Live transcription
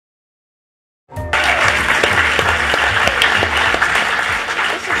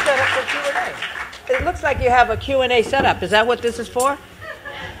looks like you have a Q&A setup. Is that what this is for?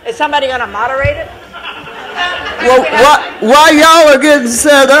 Is somebody going to moderate it? Well, while y'all are getting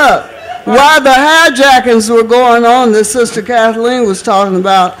set up, while the hijackings were going on that Sister Kathleen was talking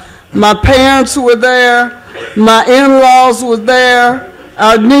about, my parents were there, my in-laws were there,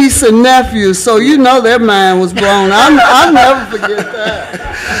 our niece and nephews, so you know their mind was blown. I'll never forget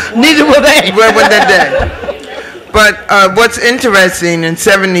that. Neither will they. Well, when that day. But what's interesting, in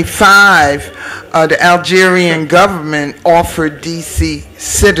 '75, the Algerian government offered D.C.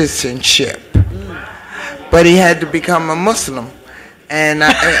 citizenship, but he had to become a Muslim. And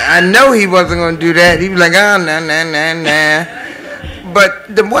I know he wasn't going to do that. He was like, oh, nah.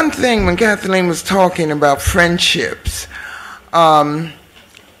 But the one thing when Kathleen was talking about friendships,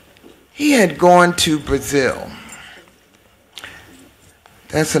 he had gone to Brazil.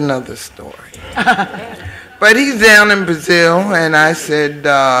 That's another story. But he's down in Brazil, and I said,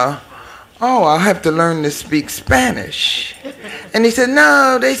 oh, I'll have to learn to speak Spanish. And he said,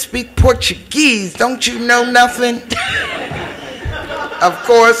 no, they speak Portuguese. Don't you know nothing? Of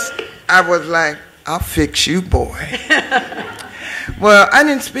course, I was like, I'll fix you, boy. Well, I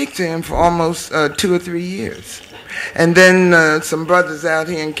didn't speak to him for almost 2 or 3 years. And then some brothers out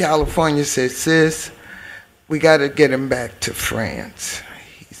here in California said, sis, we got to get him back to France.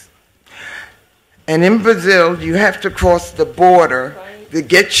 And in Brazil, you have to cross the border to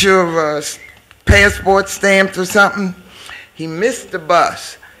get your passport stamped or something. He missed the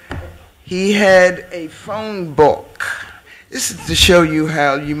bus. He had a phone book. This is to show you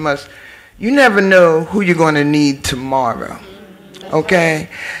how you never know who you're going to need tomorrow, okay?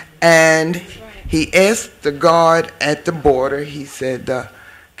 And he asked the guard at the border, he said,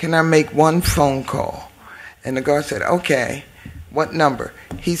 can I make one phone call? And the guard said, okay, what number?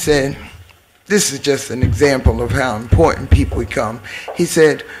 He said, this is just an example of how important people become. He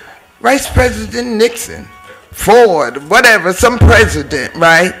said, Vice President Nixon, Ford, whatever, some president,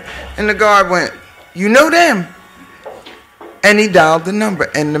 right? And the guard went, you know them? And he dialed the number,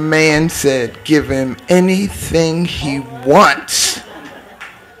 and the man said, give him anything he wants.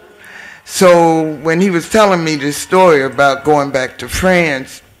 So when he was telling me this story about going back to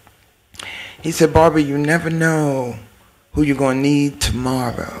France, he said, Barbara, you never know who you're going to need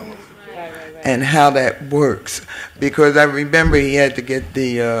tomorrow and how that works. Because I remember he had to get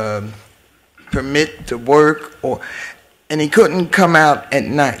the permit to work, and he couldn't come out at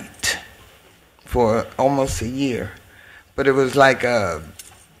night for almost a year. But it was like a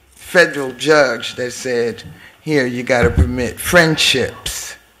federal judge that said, here, you got to permit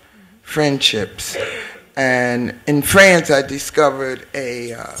friendships. And in France, I discovered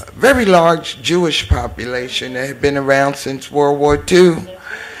a very large Jewish population that had been around since World War II.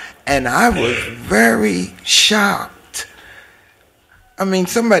 And I was very shocked. I mean,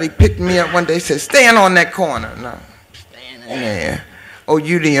 somebody picked me up one day and said, stand on that corner. No, standing there. Oh,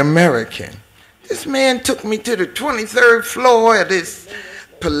 you the American. This man took me to the 23rd floor of this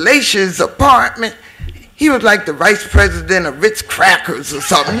palatial apartment. He was like the vice president of Ritz Crackers or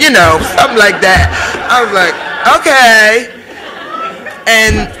something, you know, something like that. I was like, okay.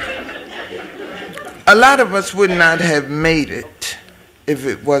 And a lot of us would not have made it if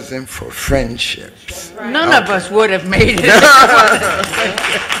it wasn't for friendships. None of us would have made it.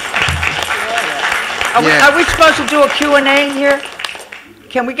 Are we supposed to do a Q&A here?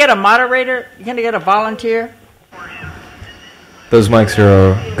 Can we get a moderator? Can we get a volunteer? Those mics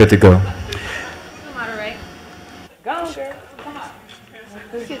are good to go. Moderate. Go, girl. Come on.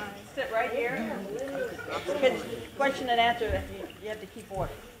 Sit right here. Question and answer. You have to keep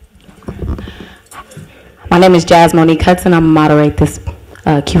order. My name is Jazz Monique Hudson. I'm moderate this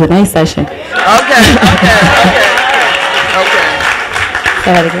Q&A session. Okay.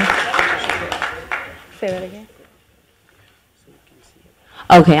 Say that again. Say that again.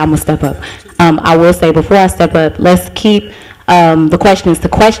 Okay, I'm going to step up. I will say before I step up, let's keep the questions to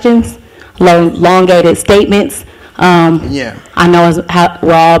questions, elongated statements. Yeah. I know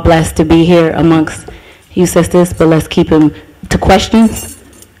we're all blessed to be here amongst you sisters, but let's keep them to questions.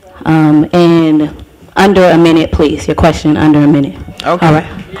 And under a minute, please. Your question under a minute. Okay. All right.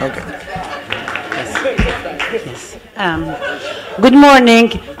 Okay. Yes. Good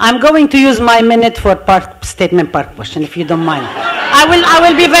morning. I'm going to use my minute for part statement, part question, if you don't mind. I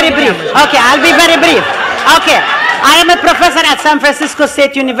will be very brief. Okay, I'll be very brief. Okay. I am a professor at San Francisco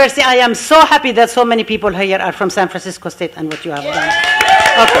State University. I am so happy that so many people here are from San Francisco State and what you have done.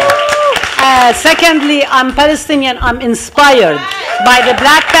 Okay. Secondly, I'm Palestinian. I'm inspired by the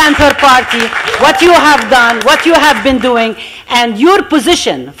Black Panther Party, what you have done, what you have been doing, and your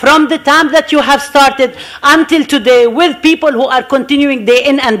position from the time that you have started until today with people who are continuing day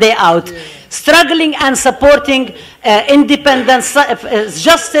in and day out. struggling and supporting independence,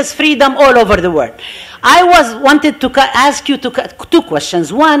 justice, freedom all over the world. I wanted to ask you two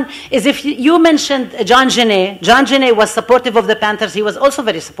questions. One is, if you mentioned John Genet. John Genet was supportive of the Panthers. He was also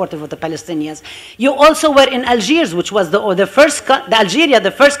very supportive of the Palestinians. You also were in Algiers, which was Algeria,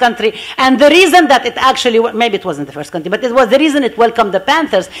 the first country. And the reason that it actually, maybe it wasn't the first country, but it was the reason it welcomed the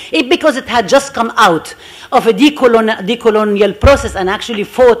Panthers, because it had just come out of a decolonial process and actually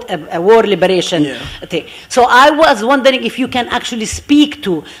fought a war liberation thing. So I was wondering if you can actually speak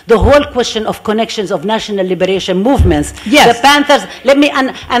to the whole question of connections of national liberation movements. Yes. The Panthers,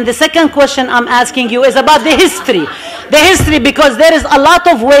 and the second question I'm asking you is about the history. The history, because there is a lot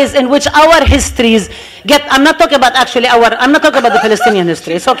of ways in which our histories I'm not talking about I'm not talking about the Palestinian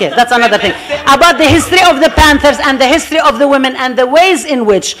history. It's okay, that's another thing. About the history of the Panthers and the history of the women and the ways in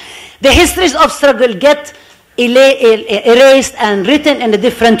which the histories of struggle get erased and written in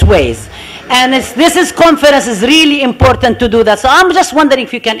different ways. And this conference is really important to do that. So I'm just wondering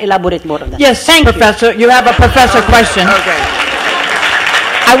if you can elaborate more on that. Yes, Thank you. Professor. You have a professor question. Okay.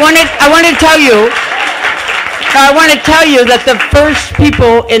 I want to tell you that the first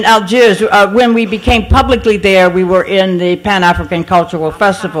people in Algiers, when we became publicly there, we were in the Pan-African Cultural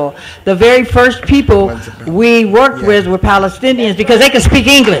Festival. The very first people we worked with were Palestinians, because they could speak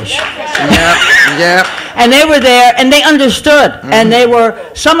English. Yep. And they were there, and they understood. And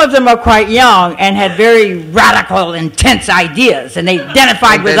some of them are quite young and had very radical, intense ideas, and they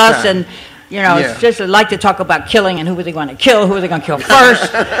identified with us. And it's just like to talk about killing and who were they going to kill, who were they going to kill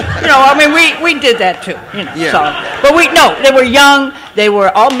first. We did that too. But they were young, they were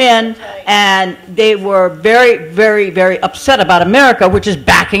all men, and they were very, very, very upset about America, which is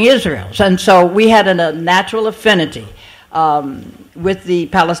backing Israel. And so we had a natural affinity with the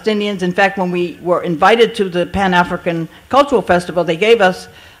Palestinians. In fact, when we were invited to the Pan-African Cultural Festival, they gave us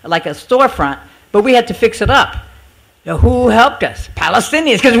like a storefront, but we had to fix it up. Who helped us?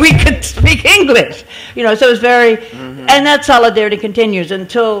 Palestinians, because we could speak English. So it was very, and that solidarity continues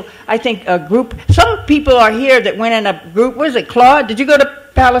until I think a group, some people are here that went in a group. Was it Claude? Did you go to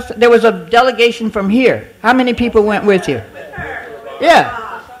Palestine? There was a delegation from here. How many people went with you?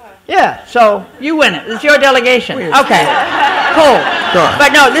 Yeah, so you win it. It's your delegation. Okay, cool.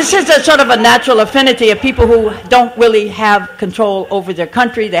 But no, this is a sort of a natural affinity of people who don't really have control over their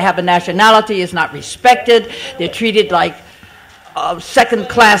country. They have a nationality, it's not respected. They're treated like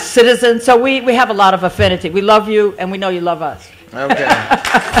second-class citizens. So we have a lot of affinity. We love you, and we know you love us. Okay.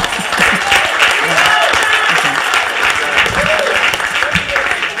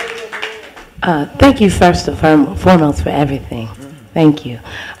 Thank you first and foremost for everything. Thank you.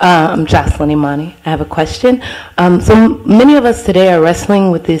 I'm Jocelyn Imani. I have a question. So many of us today are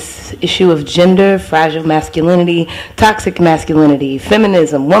wrestling with this issue of gender, fragile masculinity, toxic masculinity,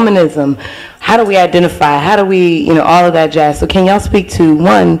 feminism, womanism. How do we identify? How do we, all of that jazz? So can y'all speak to,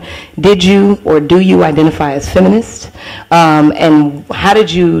 one, did you or do you identify as feminist? And how did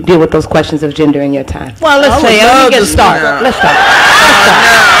you deal with those questions of gender in your time? Well, let me get started. Let's start.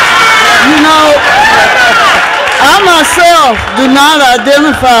 I myself do not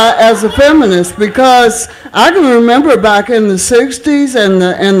identify as a feminist, because I can remember back in the 60s and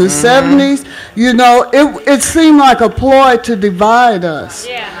the 70s, it seemed like a ploy to divide us,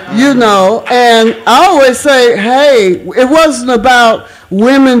 and I always say, hey, it wasn't about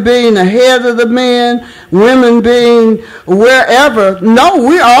women being ahead of the men, women being wherever. No,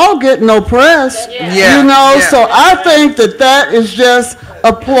 we all getting oppressed, so I think that is just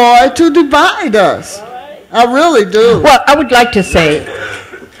a ploy to divide us. I really do. Well, I would like to say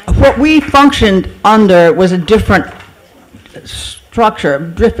what we functioned under was a different structure,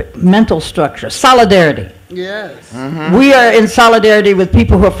 different mental structure, solidarity. Yes. We are in solidarity with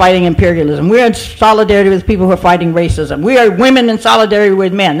people who are fighting imperialism. We are in solidarity with people who are fighting racism. We are women in solidarity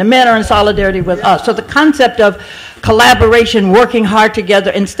with men. The men are in solidarity with us. So the concept of collaboration, working hard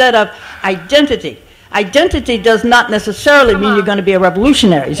together, instead of identity. Identity does not necessarily mean you're going to be a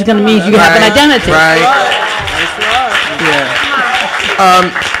revolutionary. It's going to mean you have an identity. Right.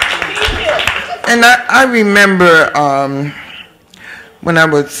 And I remember when I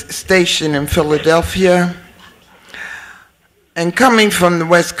was stationed in Philadelphia, and coming from the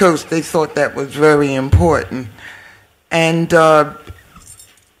West Coast, they thought that was very important. And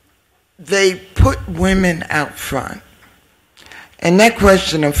they put women out front. And that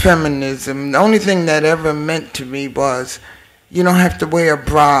question of feminism, the only thing that ever meant to me was, you don't have to wear a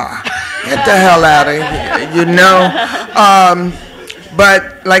bra. Get the hell out of here,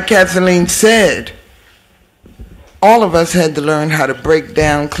 But like Kathleen said, all of us had to learn how to break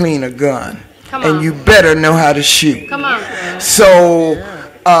down, clean a gun. And you better know how to shoot. Come on. So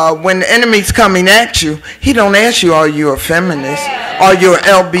when the enemy's coming at you, he don't ask you, are you a feminist? Are you an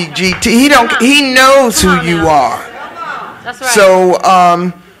LBGT? He knows who you are. That's right. So,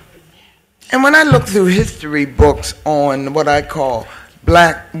 and when I look through history books on what I call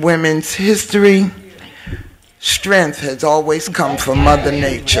black women's history, strength has always come from Mother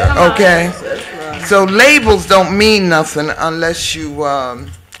Nature, okay? So labels don't mean nothing unless you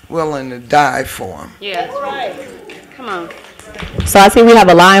willing to die for them. Yeah. Come on. So I see we have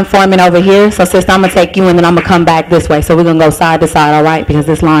a line forming over here. So sister, I'm going to take you and then I'm going to come back this way. So we're going to go side to side, all right? Because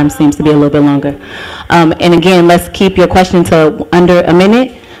this line seems to be a little bit longer. And again, let's keep your question to under a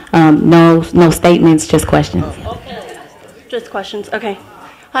minute. No statements, just questions. Okay. Just questions. Okay.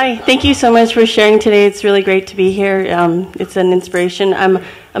 Hi. Thank you so much for sharing today. It's really great to be here. It's an inspiration. I'm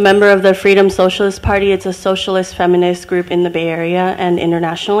a member of the Freedom Socialist Party. It's a socialist feminist group in the Bay Area and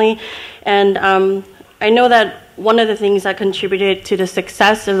internationally. And I know that one of the things that contributed to the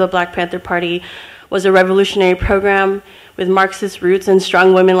success of the Black Panther Party was a revolutionary program with Marxist roots and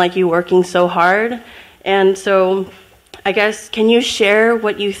strong women like you working so hard. And so I guess, can you share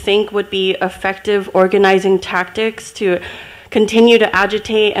what you think would be effective organizing tactics to continue to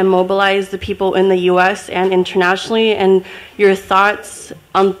agitate and mobilize the people in the U.S. and internationally, and your thoughts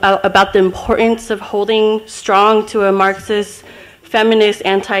about the importance of holding strong to a Marxist, feminist,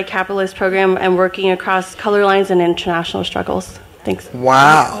 anti-capitalist program and working across color lines and international struggles? Thanks.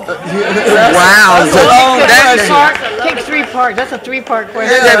 Wow. Wow. Take 3 parts. That's a 3-part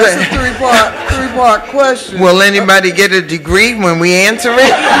question. Yeah, that's a three-part question. Will anybody get a degree when we answer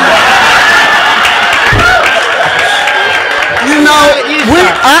it? You know,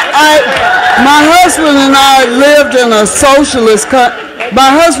 my husband and I lived in a socialist country. My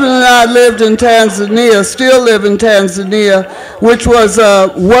husband and I lived in Tanzania, still live in Tanzania, which was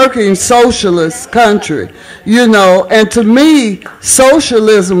a working socialist country, you know. And to me,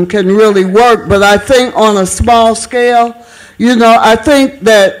 socialism can really work, but I think on a small scale, you know, I think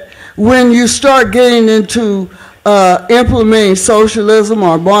that when you start getting into implementing socialism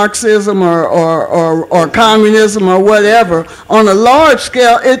or Marxism or communism or whatever, on a large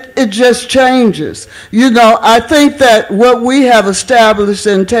scale, it just changes. You know, I think that what we have established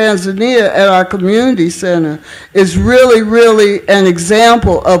in Tanzania at our community center is really, really an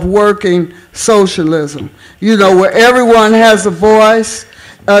example of working socialism. You know, where everyone has a voice.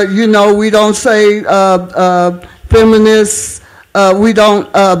 You know, we don't say feminists, we don't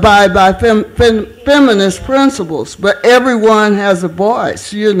abide by feminist principles, but everyone has a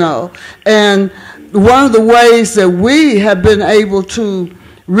voice, you know. And one of the ways that we have been able to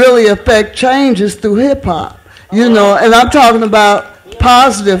really affect change is through hip-hop, you know. And I'm talking about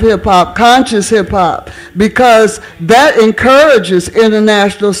positive hip-hop, conscious hip-hop, because that encourages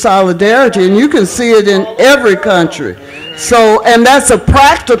international solidarity, and you can see it in every country. So, and that's a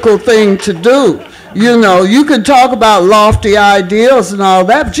practical thing to do. You know, you can talk about lofty ideals and all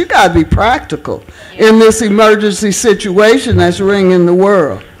that, but you got to be practical in this emergency situation that's ringing the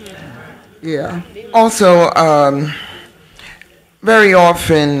world. Yeah. Also, very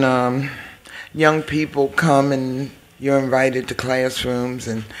often young people come and you're invited to classrooms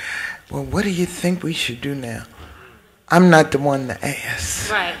and, well, what do you think we should do now? I'm not the one to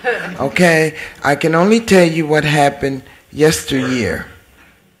ask. Right. Okay? I can only tell you what happened yesteryear.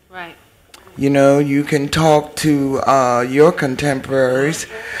 Right. You know, you can talk to your contemporaries,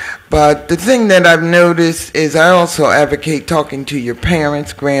 but the thing that I've noticed is I also advocate talking to your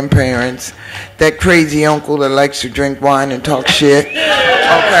parents, grandparents, that crazy uncle that likes to drink wine and talk shit,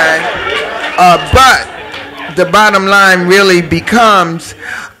 okay? But the bottom line really becomes,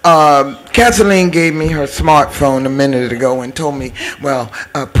 Kathleen gave me her smartphone a minute ago and told me, well,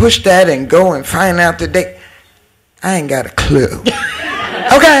 push that and go and find out the date. I ain't got a clue,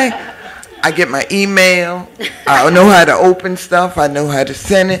 okay? I get my email, I know how to open stuff, I know how to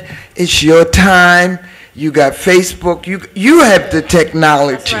send it. It's your time, you got Facebook, you have the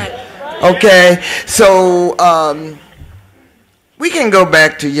technology, okay? So we can go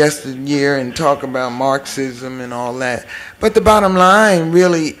back to yesteryear and talk about Marxism and all that, but the bottom line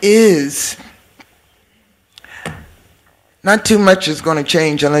really is not too much is going to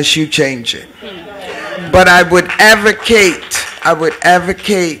change unless you change it. But I would advocate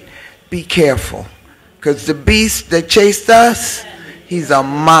be careful, because the beast that chased us, he's a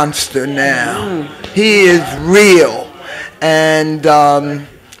monster now. He is real. And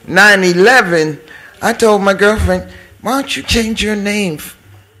 9/11, I told my girlfriend, why don't you change your name?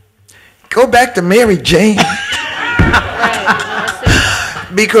 Go back to Mary Jane.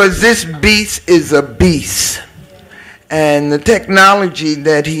 Because this beast is a beast. and the technology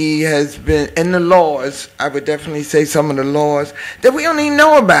that he has been, and the laws, I would definitely say some of the laws that we don't even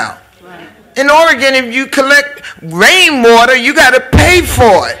know about. Right. In Oregon, if you collect rainwater, you got to pay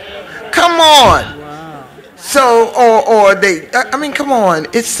for it. Come on. Wow. So, or they, I mean, come on.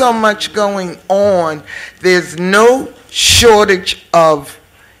 It's so much going on. There's no shortage of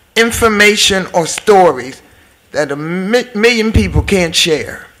information or stories that a million people can't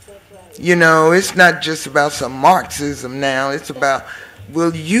share. You know, it's not just about some Marxism now. It's about,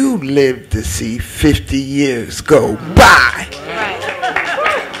 will you live to see 50 years go by?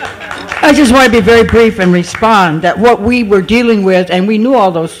 I just want to be very brief and respond that what we were dealing with, and we knew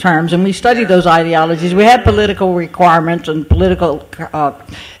all those terms, and we studied those ideologies. We had political requirements and political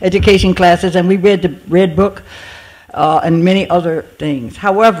education classes, and we read the Red Book and many other things.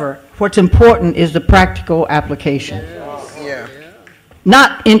 However, what's important is the practical application. Yeah.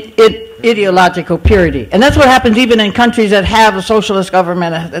 Not in ideological purity. And that's what happens even in countries that have a socialist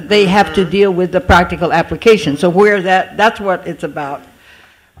government. They have to deal with the practical application. So where that's what it's about.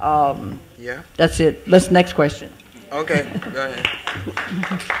 Yeah. That's it. Next question. Okay, go ahead.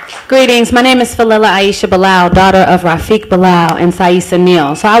 Greetings. My name is Falila Aisha Bilal, daughter of Rafiq Bilal and Saisa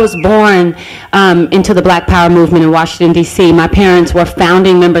Neal. So I was born into the Black Power movement in Washington, D.C. My parents were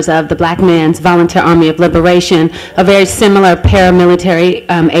founding members of the Black Men's Volunteer Army of Liberation, a very similar paramilitary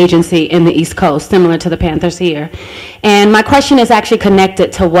agency in the East Coast, similar to the Panthers here. And my question is actually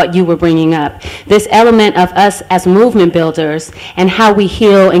connected to what you were bringing up, this element of us as movement builders and how we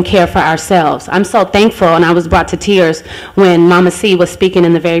heal and care for ourselves. I'm so thankful, and I was brought to tears when Mama C was speaking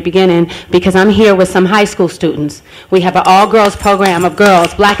in the very beginning, because I'm here with some high school students. We have an all-girls program of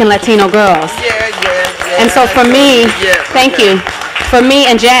girls, Black and Latino girls. And so for me, thank you. For me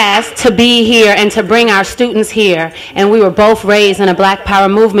and Jazz to be here and to bring our students here, and we were both raised in a Black Power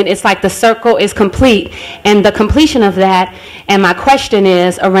movement, it's like the circle is complete. And the completion of that, and my question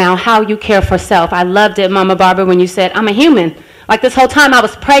is around how you care for self. I loved it, Mama Barbara, when you said, I'm a human. Like this whole time I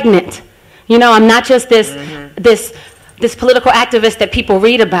was pregnant. You know, I'm not just this political activist that people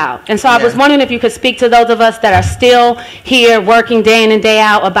read about. And so I was wondering if you could speak to those of us that are still here working day in and day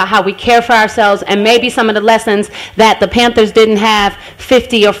out about how we care for ourselves, and maybe some of the lessons that the Panthers didn't have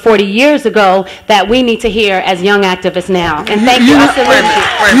 50 or 40 years ago that we need to hear as young activists now. And thank you.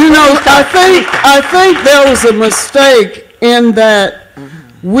 You know, I think there was a mistake in that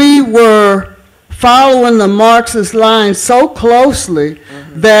we were following the Marxist line so closely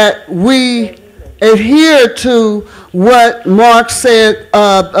that we adhere to what Marx said,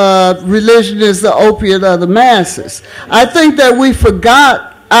 religion is the opiate of the masses. I think that we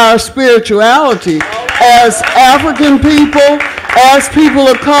forgot our spirituality as African people, as people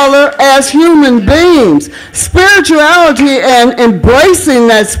of color, as human beings. Spirituality and embracing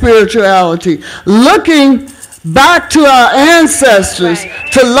that spirituality, looking back to our ancestors,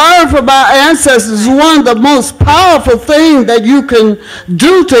 to learn from our ancestors is one of the most powerful things that you can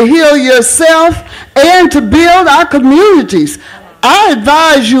do to heal yourself and to build our communities. I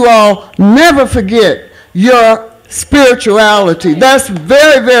advise you all, never forget your spirituality. That's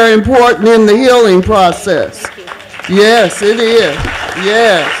very, very important in the healing process. Yes, it is.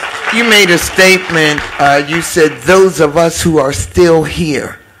 Yes. You made a statement, you said those of us who are still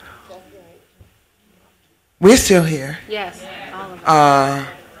here. We're still here. Yes, all of us.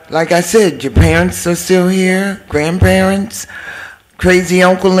 Like I said, your parents are still here, grandparents, crazy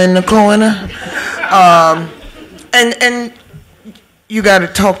uncle in the corner. And you got to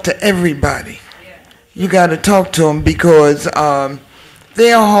talk to everybody. You got to talk to them because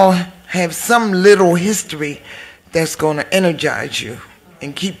they all have some little history that's going to energize you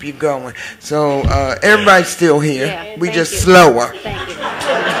and keep you going. So everybody's still here. Yeah, we just slower. Thank you.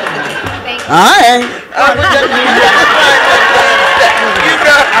 All right.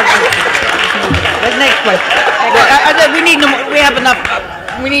 The next question. We have enough.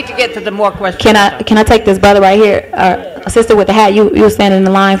 We need to get to the more questions. Can I take this brother right here, a sister with the hat? You were standing in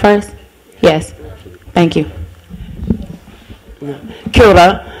the line first. Yes. Thank you. Kia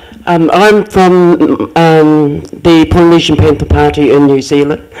ora. I'm from the Polynesian Panther Party in New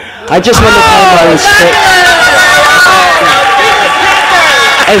Zealand. I just want to pay my respect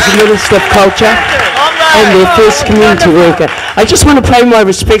as the Minister of Culture and the first community worker. I just want to pay my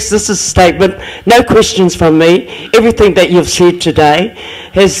respects. This is a statement, no questions from me. Everything that you've said today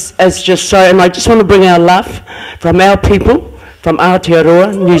is just so, and I just want to bring our love from our people, from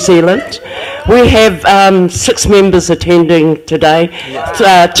Aotearoa, New Zealand. We have 6 members attending today. 2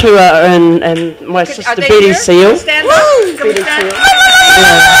 are and my sister Betty Seal. Stand up. Betty Seal.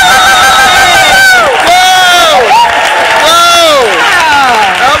 Whoa!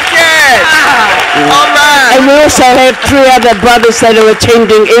 Okay. All right. And we also have 3 other brothers that are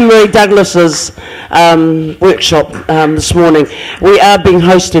attending Emery Douglas's workshop this morning. We are being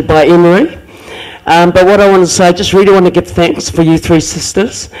hosted by Emery. But what I want to say, I just really want to give thanks for you 3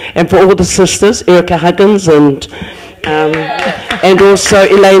 sisters, and for all the sisters, Erica Huggins and also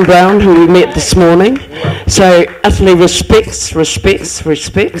Elaine Brown, who we met this morning. So utterly respects.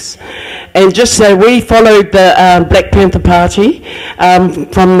 And just so we followed the Black Panther Party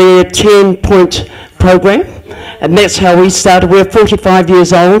from their 10-point program, and that's how we started. We're 45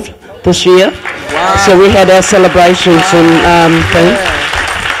 years old this year. Wow. So we had our celebrations and things.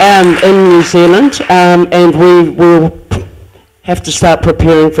 In New Zealand, and we will have to start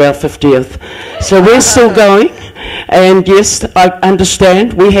preparing for our 50th. So we're still going, and yes, I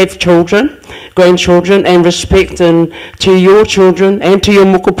understand we have children, grandchildren, and respect to your children and to your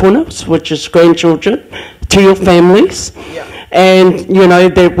mokopunas, which is grandchildren, to your families, and you know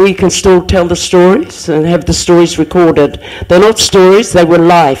that we can still tell the stories and have the stories recorded. They're not stories, they were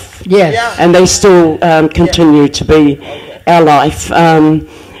life. Yes. And they still continue to be our life.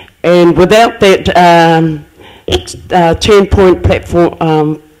 And without that 10-point platform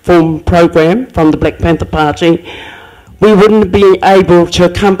program from the Black Panther Party, we wouldn't be able to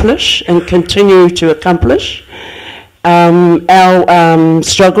accomplish and continue to accomplish our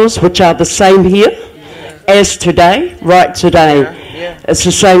struggles, which are the same here as today, right today. It's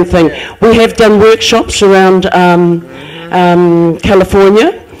the same thing. We have done workshops around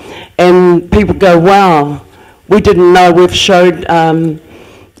California, and people go, wow, we didn't know. We've showed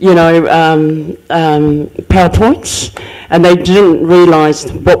PowerPoints, and they didn't realise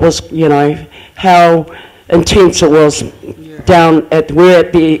what was, how intense it was down we're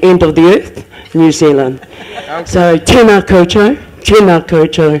at the end of the earth, New Zealand. Okay. So, tēnā koutou, tēnā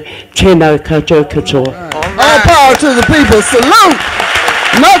koutou, tēnā koutou katoa. All power to the people. Salute.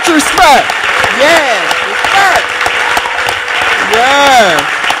 Much respect. Yes, respect. Yes.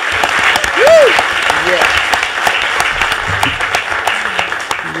 Woo.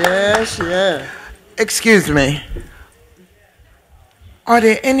 Yes, yes. Excuse me. Are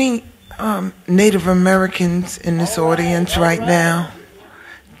there any Native Americans in this audience right now?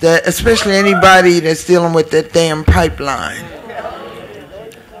 Especially anybody that's dealing with that damn pipeline?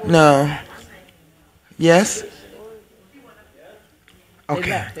 No. Yes?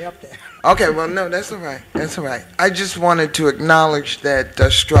 Okay. Okay, well, no, that's all right. That's all right. I just wanted to acknowledge that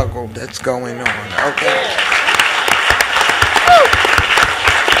struggle that's going on, okay?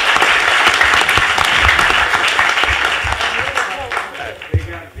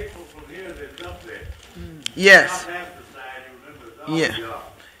 Yes. Yeah.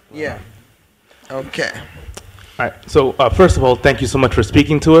 Yeah. Okay. All right. So first of all, thank you so much for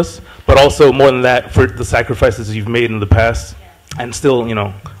speaking to us, but also more than that, for the sacrifices you've made in the past and still,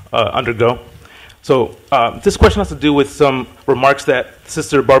 undergo. So this question has to do with some remarks that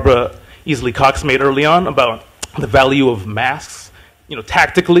Sister Barbara Easley Cox made early on about the value of masks,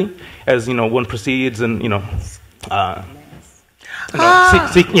 tactically, as one proceeds and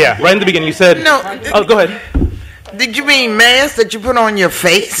yeah, right in the beginning you said. No. Oh, go ahead. Did you mean mask that you put on your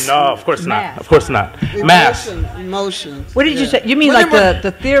face? No, of course not. Of course not. Mask. Emotions. What did you say? You mean like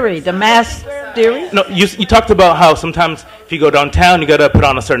the theory, the mask theory? No, you talked about how sometimes if you go downtown, you got to put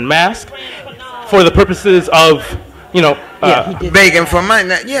on a certain mask for the purposes of, begging for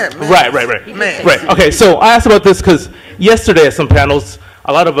money. Yeah. Right. Right. Okay, so I asked about this because yesterday at some panels,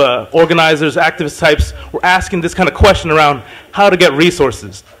 a lot of organizers, activist types were asking this kind of question around how to get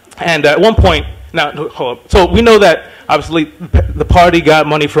resources. And at one point, now, hold up. So we know that obviously the party got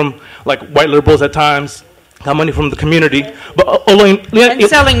money from like white liberals at times, got money from the community, but Elaine, and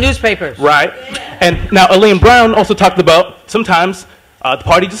selling newspapers. Right. And now Elaine Brown also talked about sometimes the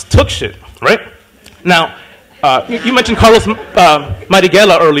party just took shit, right? Now, you mentioned Carlos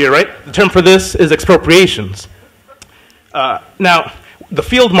Marigela earlier, right? The term for this is expropriations. Now, the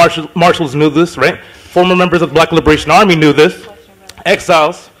field marshals knew this, right? Former members of the Black Liberation Army knew this.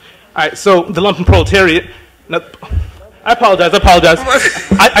 Exiles. All right, so the lumpen proletariat. Now, I apologize.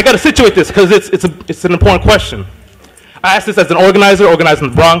 I got to situate this because it's an important question. I asked this as an organizer organizing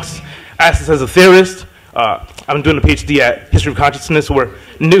the Bronx. I asked this as a theorist. I'm doing a PhD at History of Consciousness where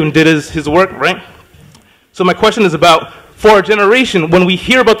Newton did his work, right? So my question is about, for our generation, when we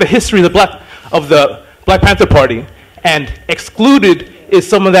hear about the history of the Black Panther Party, and excluded is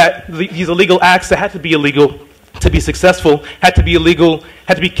some of these illegal acts that had to be illegal to be successful, had to be illegal,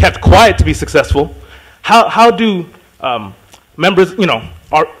 had to be kept quiet to be successful. How do members,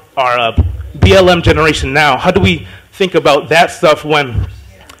 our BLM generation now, how do we think about that stuff when?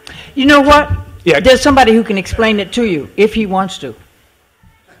 You know what? Yeah. There's somebody who can explain it to you if he wants to.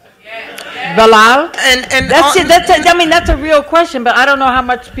 Bilal? And that's it. I mean, that's a real question, but I don't know how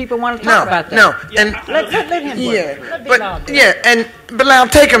much people want to talk about that. No, and let him. Yeah, let but and Bilal,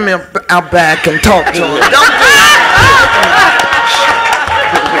 take him out back and talk to him. Don't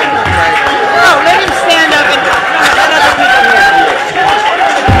no, let him stand up and let other people hear.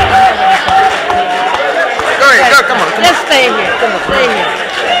 Go ahead, come on. Let's stay here. Stay here.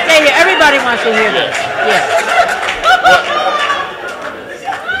 Stay here. Everybody wants to hear this. Yeah.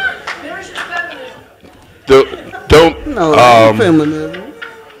 Feminism.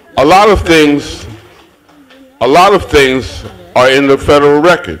 A lot of things are in the federal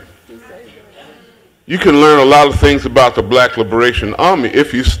record. You can learn a lot of things about the Black Liberation Army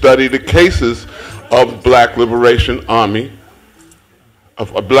if you study the cases of Black Liberation Army,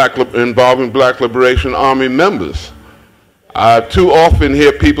 involving Black Liberation Army members. Too often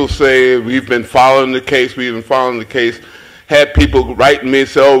hear people say, we've been following the case, had people writing me and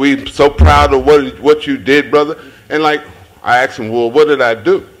say, oh, we're so proud of what you did, brother. And like, I asked them, well, what did I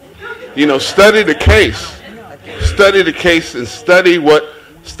do? You know, study the case and study what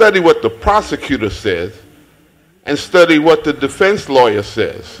the prosecutor says and study what the defense lawyer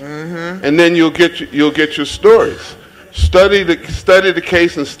says. And then you'll get your stories. Study the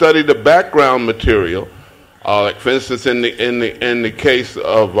case and study the background material. Like for instance, in the case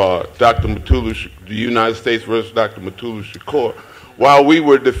of Dr. Mutulu, the United States versus Dr. Mutulu Shakur, while we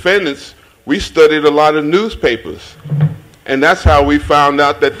were defendants, we studied a lot of newspapers, and that's how we found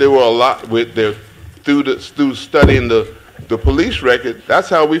out that there were a lot through studying the police record. That's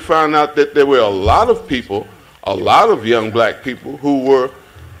how we found out that there were a lot of people, a lot of young black people who were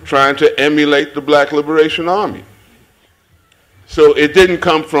trying to emulate the Black Liberation Army. So it didn't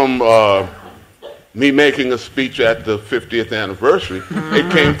come from me making a speech at the 50th anniversary.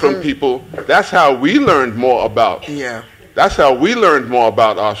 It came from people. That's how we learned more about. That's how we learned more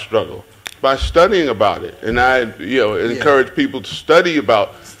about our struggle, by studying about it. And I, encourage people to study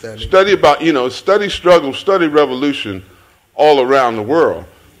struggle, study revolution all around the world,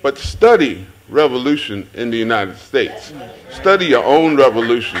 but study revolution in the United States. Study your own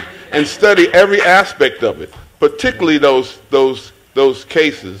revolution and study every aspect of it, particularly those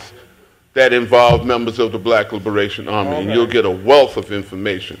cases that involve members of the Black Liberation Army, and you'll get a wealth of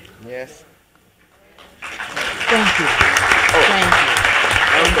information. Yes. Thank you.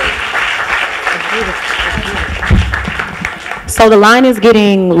 Thank you. So the line is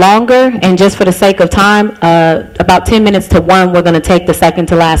getting longer, and just for the sake of time, about 10 minutes to 1, we're going to take the second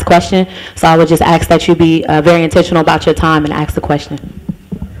to last question. So I would just ask that you be very intentional about your time and ask the question.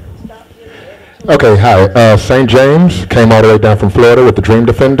 Okay, hi. St. James came all the way down from Florida with the Dream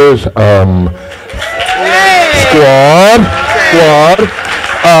Defenders. Squad.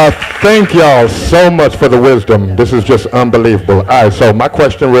 Thank y'all so much for the wisdom. This is just unbelievable. All right, so my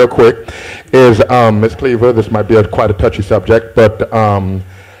question real quick is, Ms. Cleaver, this might be quite a touchy subject, but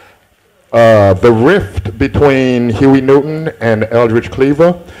the rift between Huey Newton and Eldridge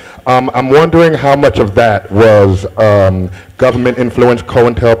Cleaver, I'm wondering how much of that was government influence,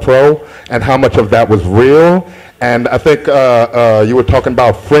 COINTELPRO, and how much of that was real. And I think you were talking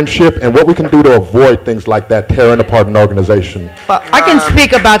about friendship and what we can do to avoid things like that, tearing apart an organization. Well, I can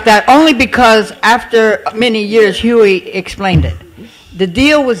speak about that only because after many years, Huey explained it. The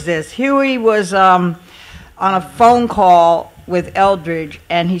deal was this. Huey was on a phone call with Eldridge,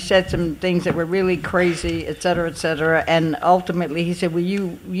 and he said some things that were really crazy, et cetera, and ultimately he said, well,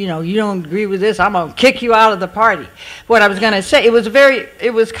 you don't agree with this, I'm going to kick you out of the party. What I was going to say, it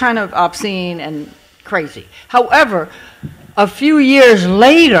was kind of obscene and crazy. However, a few years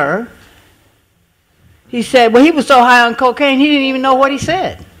later, he said, well, he was so high on cocaine, he didn't even know what he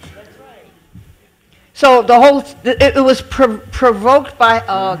said. So the whole, it was provoked by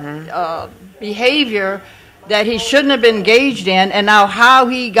behavior that he shouldn't have been engaged in, and now how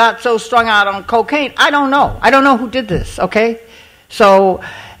he got so strung out on cocaine, I don't know. I don't know who did this, okay? So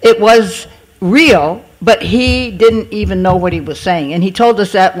it was real, but he didn't even know what he was saying. And he told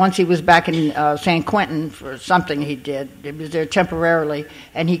us that once he was back in San Quentin for something he did. He was there temporarily,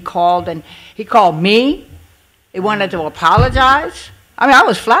 and he called me. He wanted to apologize. I mean, I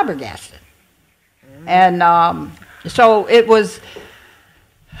was flabbergasted. And so it was,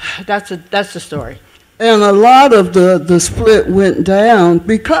 that's the story. And a lot of the split went down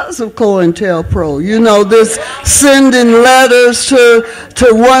because of COINTELPRO. You know, this sending letters to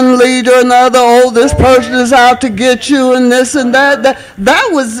one leader, another, oh, this person is out to get you, and this and that. That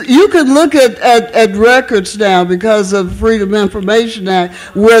was, you can look at records now because of the Freedom of Information Act,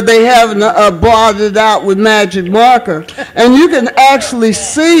 where they have blotted out with magic marker. And you can actually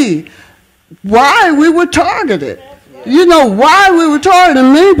see why we were targeted. You know why we were targeted,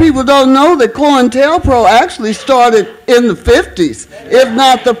 and many people don't know that COINTELPRO actually started in the 50s, if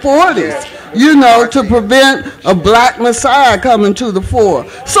not the 40s, you know, to prevent a black messiah coming to the fore.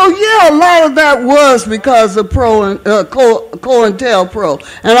 So yeah, a lot of that was because of COINTELPRO.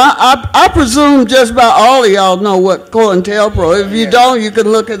 And I presume just about all of y'all know what COINTELPRO is. If you don't, you can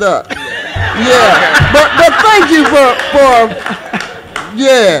look it up. Yeah, but thank you for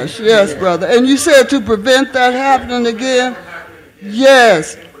yes, brother. And you said to prevent that happening again?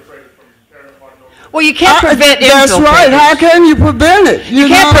 Yes. Well, you can't prevent That's right. How can you prevent it? You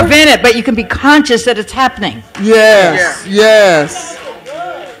can't prevent it, but you can be conscious that it's happening. Yes, yes.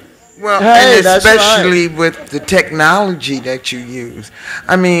 Well, hey, and especially with the technology that you use.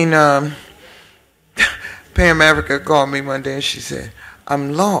 I mean, Pam Africa called me one day and she said,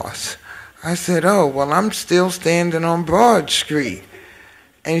 "I'm lost." I said, "Oh, well, I'm still standing on Broad Street."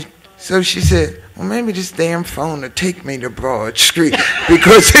 And so she said, "Well, maybe this damn phone will take me to Broad Street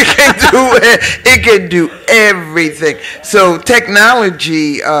because it can do everything." So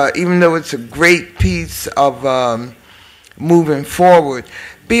technology, even though it's a great piece of moving forward,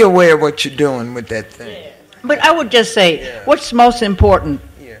 be aware of what you're doing with that thing. But I would just say, what's most important,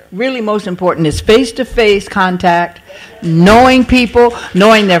 really most important, is face-to-face contact, knowing people,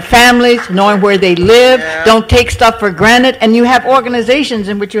 knowing their families, knowing where they live. Don't take stuff for granted. And you have organizations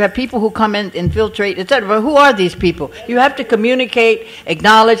in which you have people who come in, infiltrate, etc. But who are these people? You have to communicate,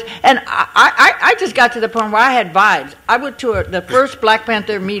 acknowledge. And I just got to the point where I had vibes. I went to the first Black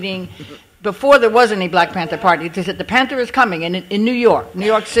Panther meeting before there was any Black Panther party. They said the Panther is coming in New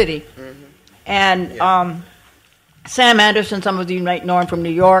York City. And Sam Anderson, some of you might know him from New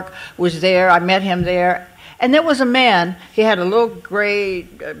York, was there. I met him there. And there was a man, he had a little gray,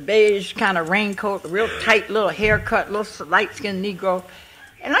 beige kind of raincoat, a real tight little haircut, little light-skinned Negro.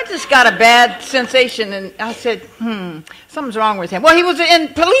 And I just got a bad sensation, and I said, something's wrong with him. Well, he was a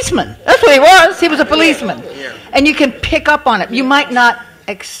policeman. That's what he was. He was a policeman. And you can pick up on it. You might not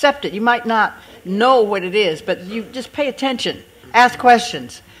accept it. You might not know what it is, but you just pay attention. Ask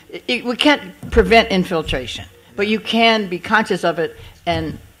questions. We can't prevent infiltration, but you can be conscious of it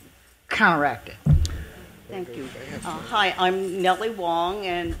and counteract it. Thank you. Hi, I'm Nellie Wong,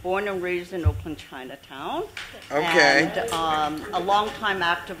 and born and raised in Oakland, Chinatown. Okay. And a longtime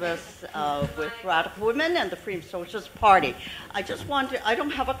activist with Radical Women and the Freedom Socialist Party. I just want to, I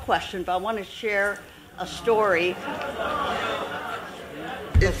don't have a question, but I want to share a story.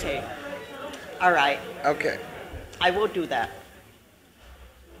 Okay. All right. Okay. I will do that.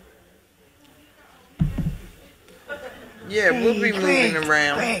 Yeah, we'll be moving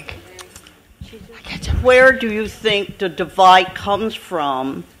around. Where do you think the divide comes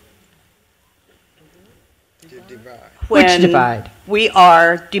from? Which divide? We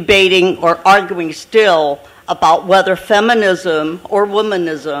are debating or arguing still about whether feminism or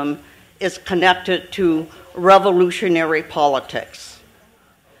womanism is connected to revolutionary politics.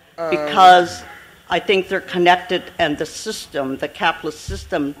 Because I think they're connected, and the system, the capitalist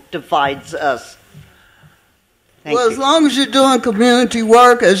system, divides us. As long as you're doing community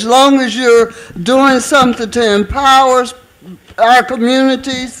work, as long as you're doing something to empower our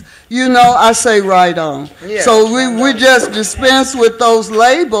communities, you know, I say right on. Yeah. So we just dispense with those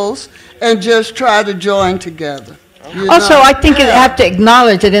labels and just try to join together. Also, I think you have to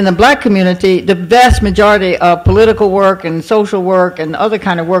acknowledge that in the black community, the vast majority of political work and social work and other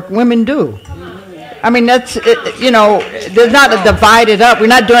kind of work women do. I mean, that's, you know, there's not a divided up. We're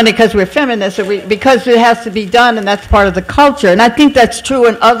not doing it because we're feminists, or because it has to be done, and that's part of the culture. And I think that's true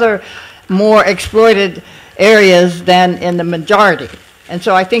in other more exploited areas than in the majority. And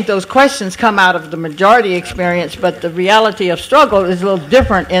so I think those questions come out of the majority experience, but the reality of struggle is a little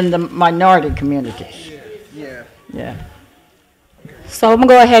different in the minority communities. Yeah. So I'm going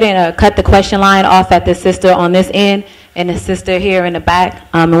to go ahead and cut the question line off at the sister on this end and the sister here in the back,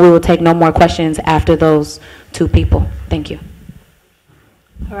 and we will take no more questions after those two people. Thank you.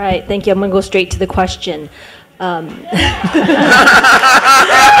 All right, thank you. I'm going to go straight to the question. The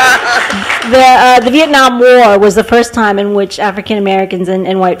Vietnam War was the first time in which African Americans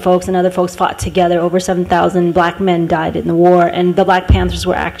and white folks and other folks fought together. Over 7,000 black men died in the war, and the Black Panthers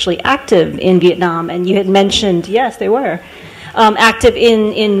were actually active in Vietnam. And you had mentioned, yes, they were active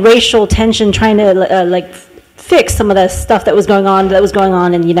in racial tension, trying to like fix some of the stuff that was going on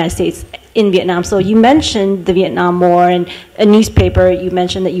in the United States in Vietnam. So you mentioned the Vietnam War and a newspaper you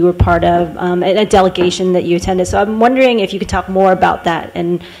mentioned that you were part of, and a delegation that you attended. So I'm wondering if you could talk more about that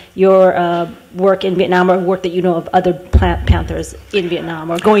and your work in Vietnam, or work that you know of other Panthers in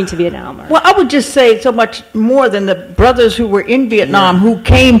Vietnam or going to Vietnam. Well, I would just say so much more than the brothers who were in Vietnam who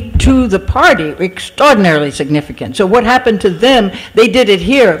came to the party, extraordinarily significant. So what happened to them, they did it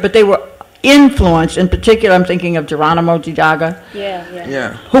here, but they were influenced. In particular, I'm thinking of Geronimo Didaga,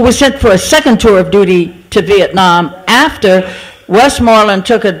 who was sent for a second tour of duty to Vietnam after Westmoreland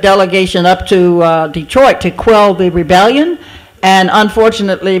took a delegation up to Detroit to quell the rebellion. And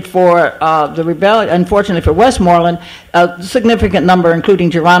unfortunately for the rebellion, unfortunately for Westmoreland, a significant number,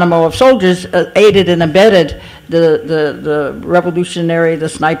 including Geronimo, of soldiers aided and abetted the revolutionary, the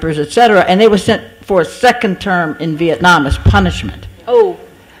snipers, etc. And they were sent for a second term in Vietnam as punishment. Oh.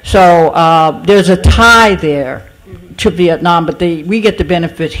 So there's a tie there to Vietnam, but we get the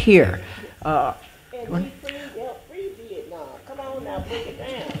benefit here.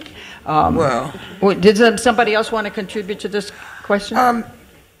 Did somebody else want to contribute to this question?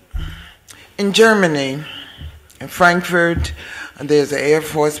 In Germany, in Frankfurt, there's an Air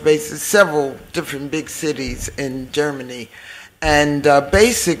Force base, there's several different big cities in Germany. And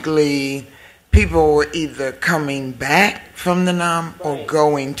basically, people were either coming back from the Nam or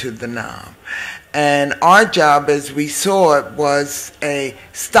going to the Nam. And our job, as we saw it, was a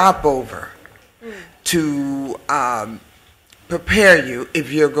stopover to prepare you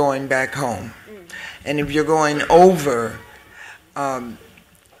if you're going back home. And if you're going over,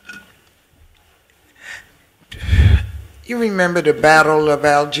 you remember the Battle of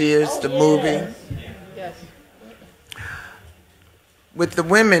Algiers, the movie? Yes. With the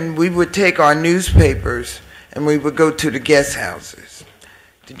women, we would take our newspapers and we would go to the guest houses.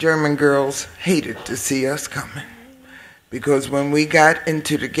 The German girls hated to see us coming because when we got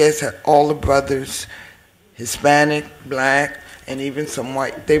into the guest house, all the brothers, Hispanic, black, and even some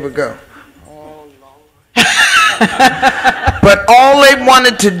white, they would go, "Oh, Lord." But all they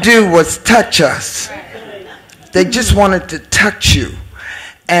wanted to do was touch us. They just wanted to touch you.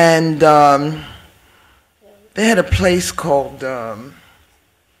 And they had a place called,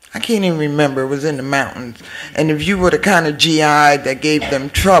 I can't even remember, it was in the mountains. And if you were the kind of GI that gave them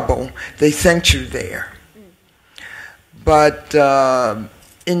trouble, they sent you there. But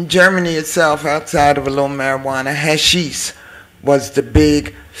in Germany itself, outside of a little marijuana, hashish was the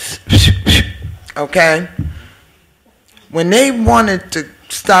big, okay? When they wanted to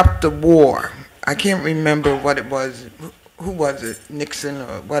stop the war, I can't remember what it was, who was it, Nixon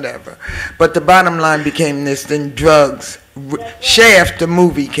or whatever, but the bottom line became this, then drugs, Shaft, the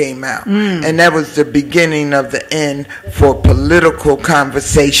movie, came out, and that was the beginning of the end for political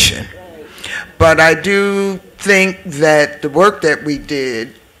conversation. But I do think that the work that we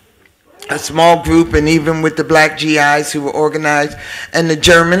did, a small group, and even with the black GIs who were organized, and the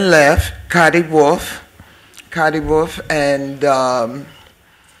German left, Kadi Wolf, and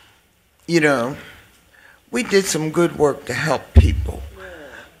you know, we did some good work to help people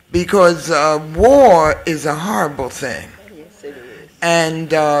because war is a horrible thing.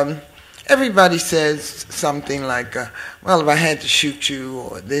 And everybody says something like, well, if I had to shoot you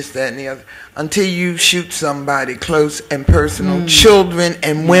or this, that, and the other, until you shoot somebody close and personal, children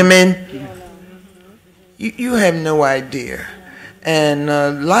and women, you have no idea. And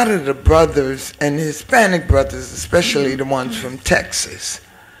a lot of the brothers, and Hispanic brothers, especially the ones from Texas,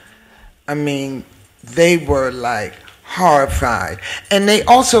 I mean, they were like horrified. And they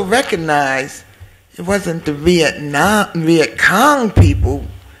also recognized it wasn't the Viet Cong people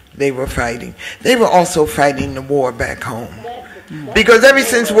they were fighting. They were also fighting the war back home. Because ever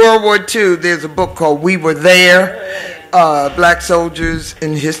since World War II, there's a book called We Were There, Black Soldiers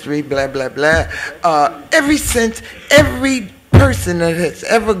in History, blah, blah, blah. Ever since, every person that has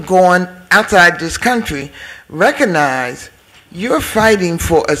ever gone outside this country recognized you're fighting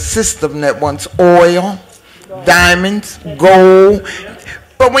for a system that wants oil, diamonds, gold.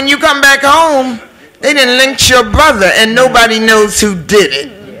 But when you come back home, they didn't lynch your brother, and nobody knows who did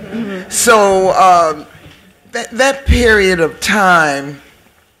it. So that period of time,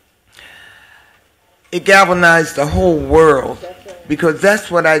 it galvanized the whole world, because that's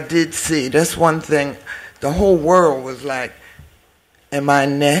what I did see. That's one thing. The whole world was like, am I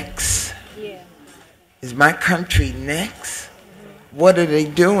next? Is my country next? What are they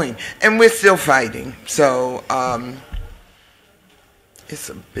doing? And we're still fighting. So it's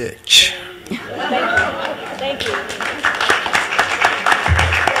a bitch. Thank you.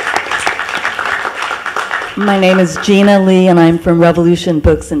 My name is Gina Lee, and I'm from Revolution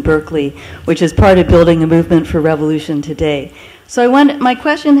Books in Berkeley, which is part of building a movement for revolution today. So my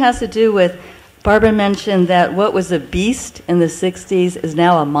question has to do with, Barbara mentioned that what was a beast in the 60s is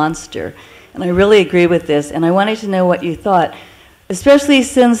now a monster. And I really agree with this. And I wanted to know what you thought, especially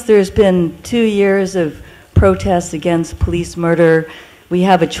since there's been 2 years of protests against police murder. We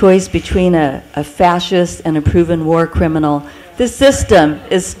have a choice between a fascist and a proven war criminal. This system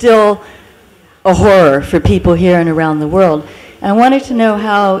is still a horror for people here and around the world. And I wanted to know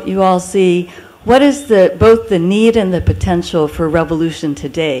how you all see what is both the need and the potential for revolution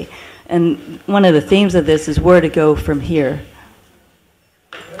today. And one of the themes of this is where to go from here.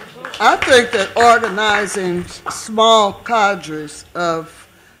 I think that organizing small cadres of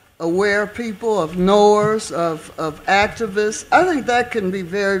aware people, of knowers, of activists, I think that can be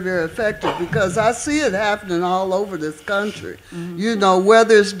very, very effective, because I see it happening all over this country. Mm-hmm. You know,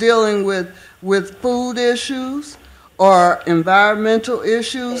 whether it's dealing with food issues or environmental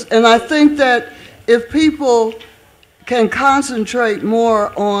issues. And I think that if people can concentrate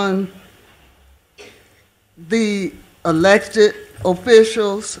more on the elected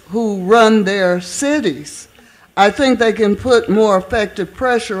officials who run their cities, I think they can put more effective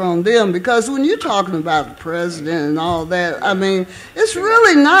pressure on them, because when you're talking about the president and all that, I mean, it's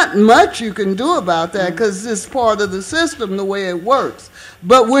really not much you can do about that, because it's part of the system the way it works.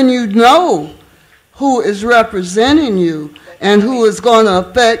 But when you know who is representing you and who is going to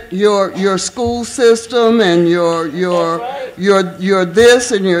affect your school system and your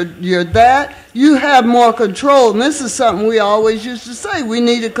this and your that, you have more control. And this is something we always used to say. We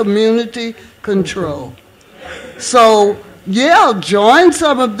needed community control. So, yeah, join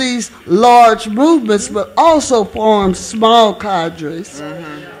some of these large movements, but also form small cadres,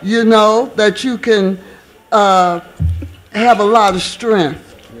 you know, that you can have a lot of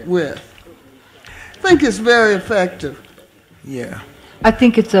strength with. I think it's very effective. Yeah. I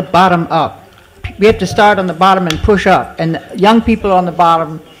think it's a bottom up. We have to start on the bottom and push up. And young people on the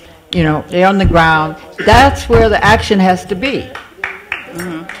bottom, you know, they're on the ground. That's where the action has to be.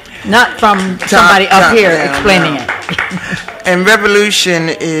 Not from somebody up here explaining it. And revolution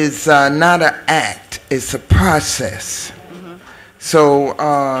is not an act, it's a process.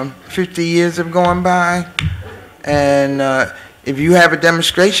 So 50 years have gone by, and if you have a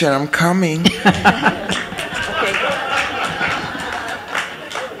demonstration, I'm coming.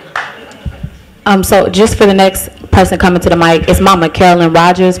 So just for the next person coming to the mic, it's Mama Carolyn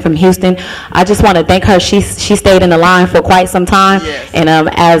Rogers from Houston. I just want to thank her. She stayed in the line for quite some time. Yes. And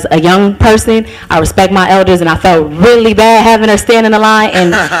as a young person, I respect my elders, and I felt really bad having her stand in the line.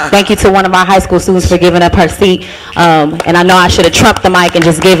 And thank you to one of my high school students for giving up her seat. And I know I should have trumped the mic and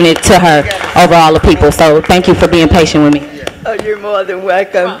just given it to her over all the people. So thank you for being patient with me. Oh, you're more than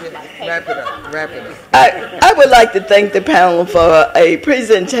welcome. Wrap it up. Wrap it up. I would like to thank the panel for a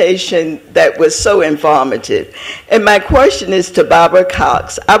presentation that was so informative. And my question is to Barbara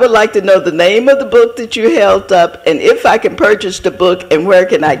Cox. I would like to know the name of the book that you held up, and if I can purchase the book, and where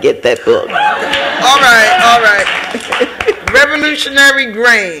can I get that book? All right. Revolutionary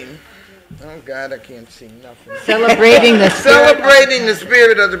Grain. Oh, God, I can't see nothing. Celebrating the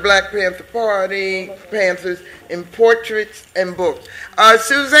spirit of the Black Panther Party, Panthers in Portraits and Books.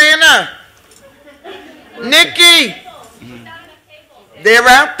 Susanna, Nikki, they're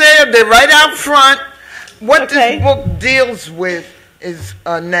out there. They're right out front. What this book deals with is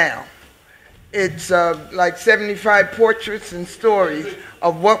now. It's like 75 portraits and stories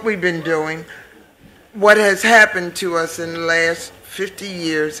of what we've been doing, what has happened to us in the last 50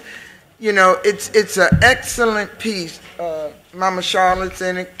 years. You know, it's an excellent piece. Mama Charlotte's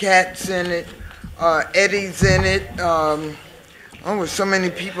in it, Kat's in it, Eddie's in it. Oh, so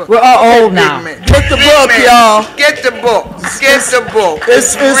many people. We're all old now. Get the book, y'all. Get the book. Get the book.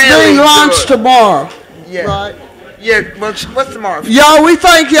 It's really being launched tomorrow. Yeah. Right? Yeah, well, what's tomorrow? Y'all, we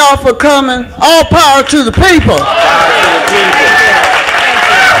thank y'all for coming. All power to the people.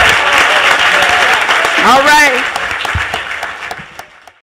 All right.